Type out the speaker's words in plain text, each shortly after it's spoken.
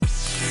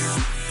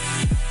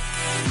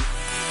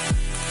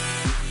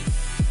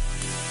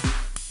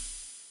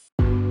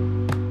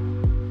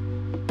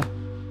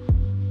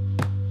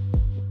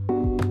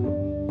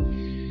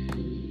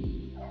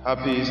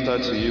Happy Easter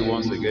to you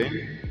once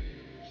again.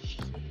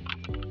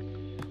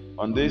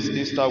 On this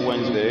Easter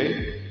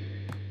Wednesday,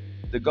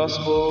 the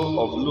Gospel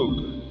of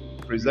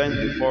Luke presents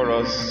before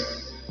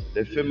us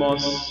the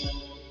famous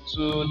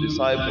two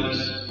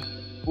disciples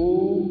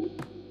who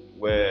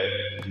were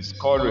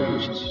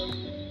discouraged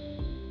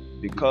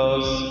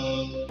because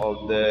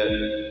of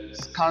the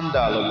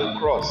scandal of the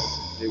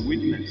cross they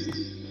witnessed,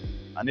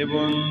 and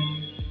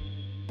even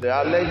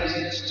the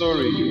alleged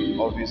story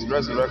of his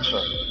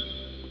resurrection,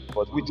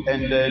 but which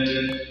ended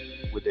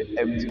with the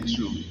empty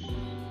tomb.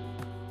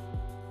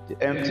 The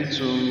empty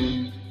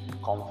tomb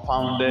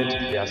confounded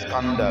their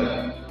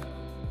scandal,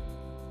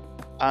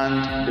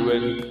 and they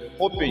were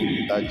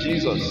hoping that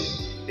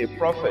Jesus, a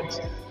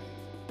prophet,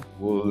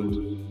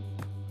 would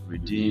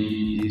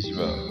redeem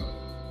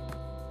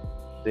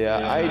Israel. Their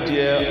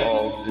idea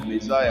of the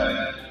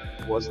Messiah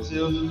was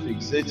still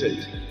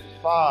fixated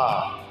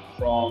far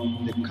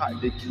from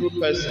the true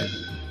person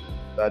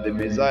that the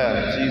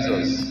Messiah,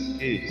 Jesus,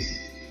 is.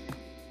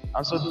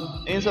 And so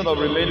instead of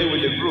remaining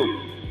with the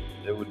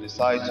group, they would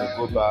decide to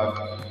go back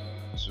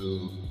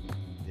to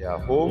their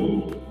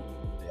home,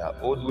 their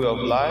old way of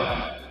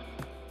life,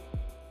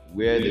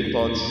 where they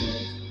thought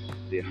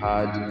they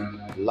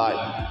had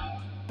life.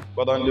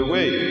 But on the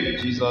way,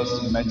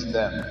 Jesus met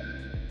them.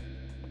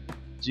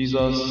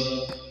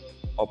 Jesus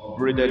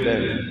upbraided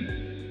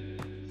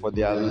them for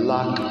their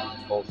lack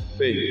of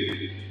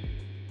faith.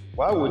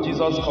 Why would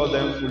Jesus call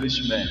them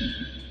foolish men,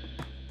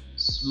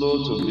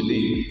 slow to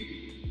believe?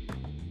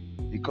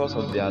 Because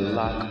of their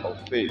lack of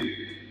faith.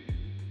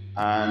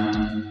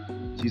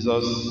 And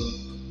Jesus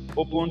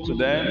opened to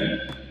them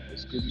the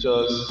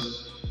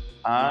scriptures,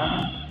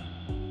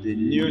 and they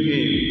knew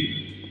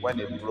him when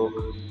he broke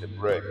the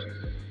bread.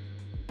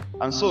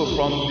 And so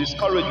from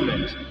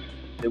discouragement,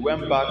 they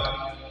went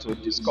back to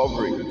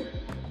discovery.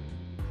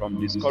 From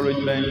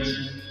discouragement,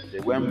 they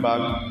went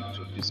back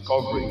to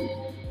discovery.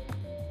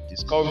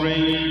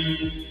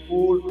 Discovering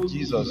who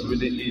Jesus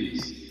really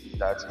is.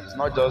 That he's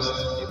not just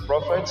a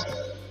prophet,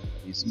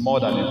 he's more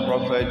than a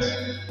prophet,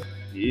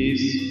 he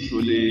is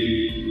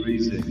truly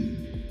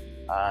risen.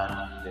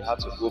 And they had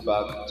to go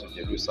back to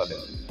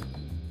Jerusalem.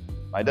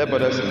 My dear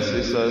brothers and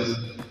sisters,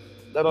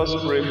 let us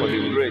pray for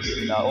the grace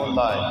in our own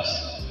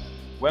lives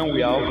when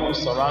we are often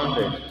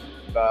surrounded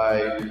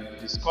by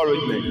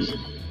discouragement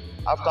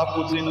after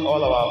putting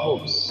all our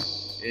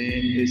hopes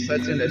in a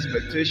certain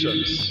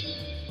expectations,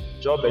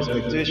 job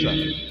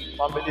expectations,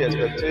 family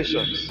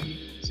expectations,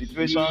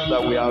 situations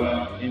that we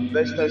have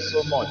invested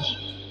so much,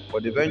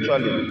 but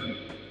eventually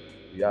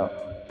we are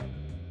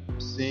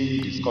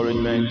seeing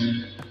discouragement.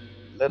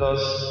 Let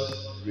us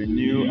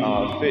renew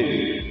our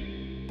faith,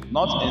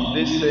 not in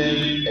these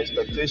same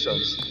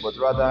expectations, but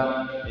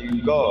rather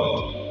in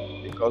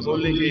God, because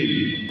only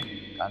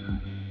Him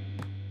can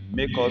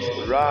make us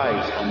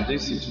rise from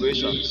these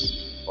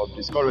situations of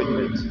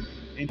discouragement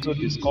into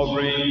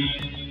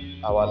discovering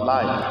our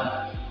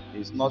life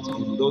is not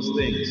in those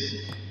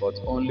things, but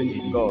only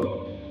in God.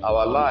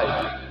 Our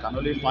life can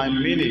only find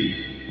meaning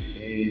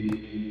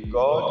in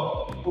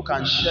God, who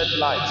can shed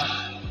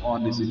light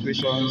on the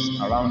situations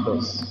around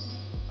us.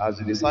 As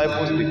the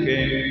disciples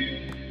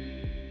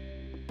became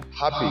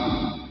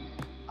happy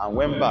and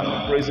went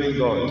back praising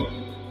God,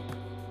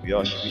 we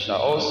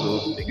shall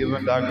also be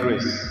given that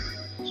grace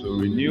to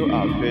renew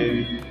our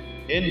faith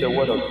in the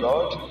Word of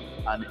God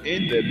and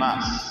in the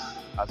Mass,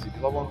 as it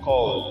was often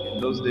called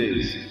in those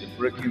days, the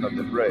breaking of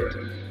the bread.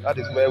 That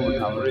is where we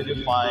can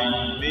really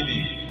find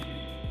meaning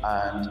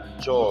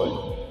and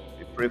joy.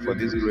 We pray for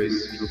this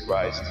grace through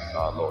Christ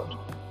our Lord.